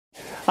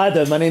Hi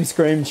there, my name's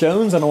Graham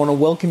Jones and I want to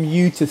welcome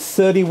you to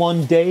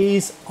 31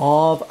 Days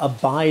of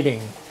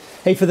Abiding.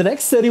 Hey, for the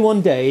next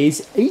 31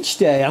 days, each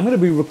day I'm going to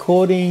be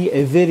recording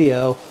a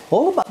video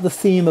all about the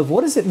theme of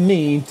what does it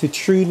mean to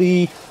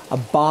truly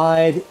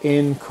abide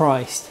in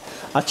Christ.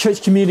 Our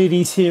church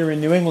communities here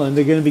in New England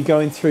are going to be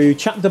going through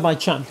chapter by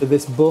chapter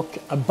this book,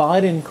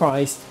 Abide in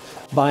Christ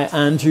by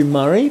Andrew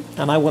Murray,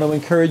 and I want to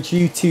encourage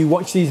you to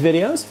watch these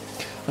videos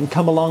and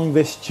come along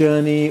this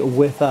journey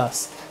with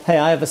us. Hey,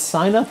 I have a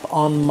sign up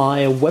on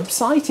my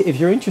website if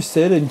you're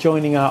interested in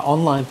joining our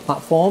online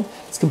platform.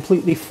 It's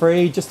completely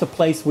free, just a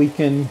place we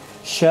can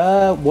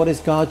share what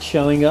is God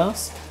showing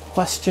us,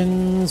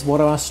 questions,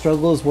 what are our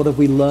struggles, what have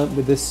we learned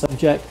with this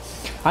subject.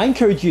 I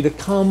encourage you to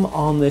come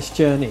on this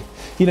journey.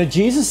 You know,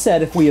 Jesus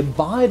said if we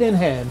abide in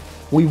Him,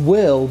 we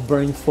will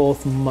bring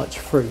forth much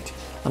fruit.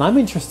 And I'm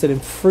interested in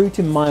fruit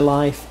in my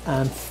life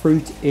and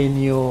fruit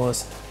in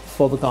yours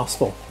for the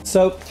gospel.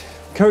 So,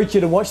 encourage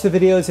you to watch the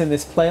videos in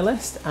this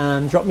playlist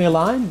and drop me a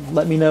line.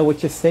 Let me know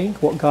what you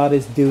think, what God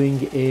is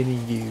doing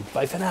in you.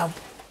 Bye for now.